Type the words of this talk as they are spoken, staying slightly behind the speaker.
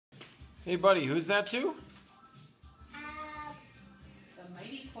Hey, buddy, who's that to? The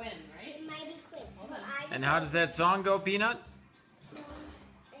Mighty Quinn, right? The Mighty Quinn. Hold on. And how does that song go, Peanut? I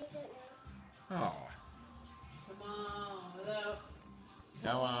don't know. Oh. Come on, without.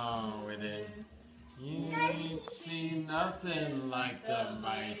 Come on with it. You ain't seen nothing like the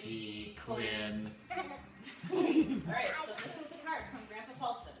mighty Quinn. Alright, so this is the card from Grandpa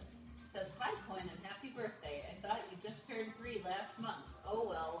Paulson. It says, "Hi Quinn and happy birthday. I thought you just turned 3 last month. Oh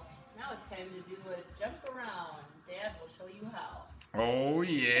well, now it's time to do a jump around. Dad will show you how." Oh,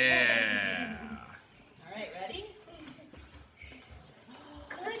 yeah. Alright, ready?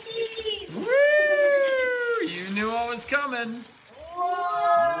 Cookies! Woo! You knew what was coming.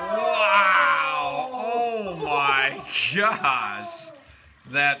 Wow! Oh my gosh!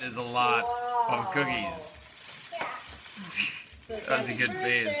 That is a lot of cookies. Yeah. That was a good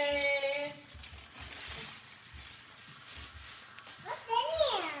face. Birthday. What's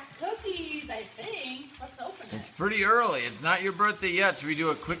in here? Cookies, I think. Let's open it. It's pretty early. It's not your birthday yet. Should we do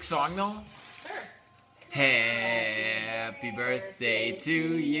a quick song though? Sure. Happy birthday to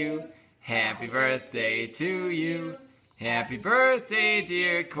you. Happy birthday to you. Happy birthday,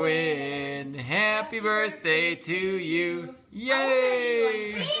 dear Quinn. Happy birthday to you.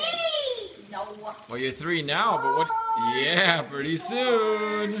 Yay! No. Well, you're 3 now, but what? Yeah, pretty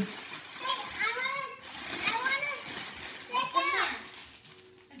soon. Hey, I wanna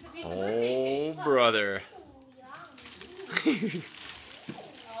It's a piece of birthday Oh, cake. brother. check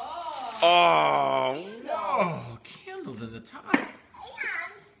Oh. Oh, whoa. Candles in the top.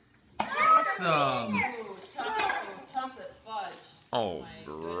 Awesome. Ooh, chocolate fudge. Oh, My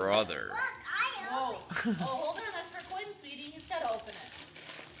goodness. brother. Whoa. Oh, hold on. That's for Quinn, sweetie. He's got to open it.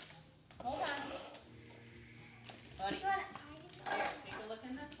 Hold on. Buddy. Here, take a look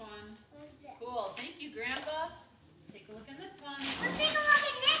in this one. Cool. Thank you, Grandpa. Take a look in this one. Let's take a look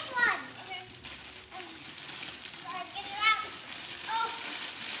at this one. Okay. Get it out. Oh,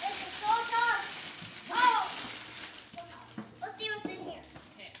 this is so dark. Oh. Let's see what's in here.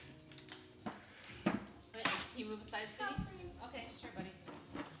 Okay. Wait, can you move aside, sweetie? Okay, sure, buddy.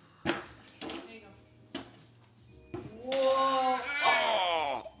 There you go. Whoa.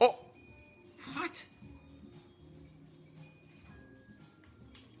 Oh, oh. What?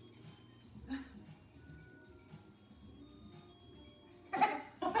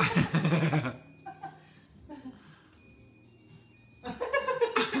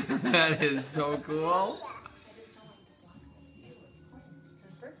 That is so cool.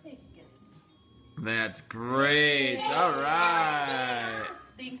 That's great. All right.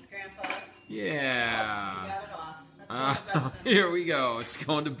 Thanks, Grandpa. You Yeah. got it off. Let's go to bed with him. Here we go. It's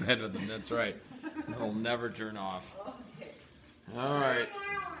going to bed with them. That's right. It'll never turn off. Okay. All right.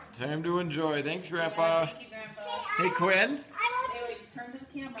 Time to enjoy. Thanks, Yeah, Grandpa. thank you, Grandpa. Hey, Quinn. Hey, wait, turn to the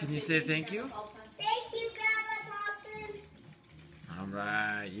camera. Can you say thank you? Thank you, Grandpa Boston. All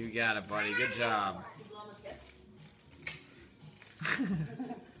right. You got it, buddy. Good job. You blow him a kiss?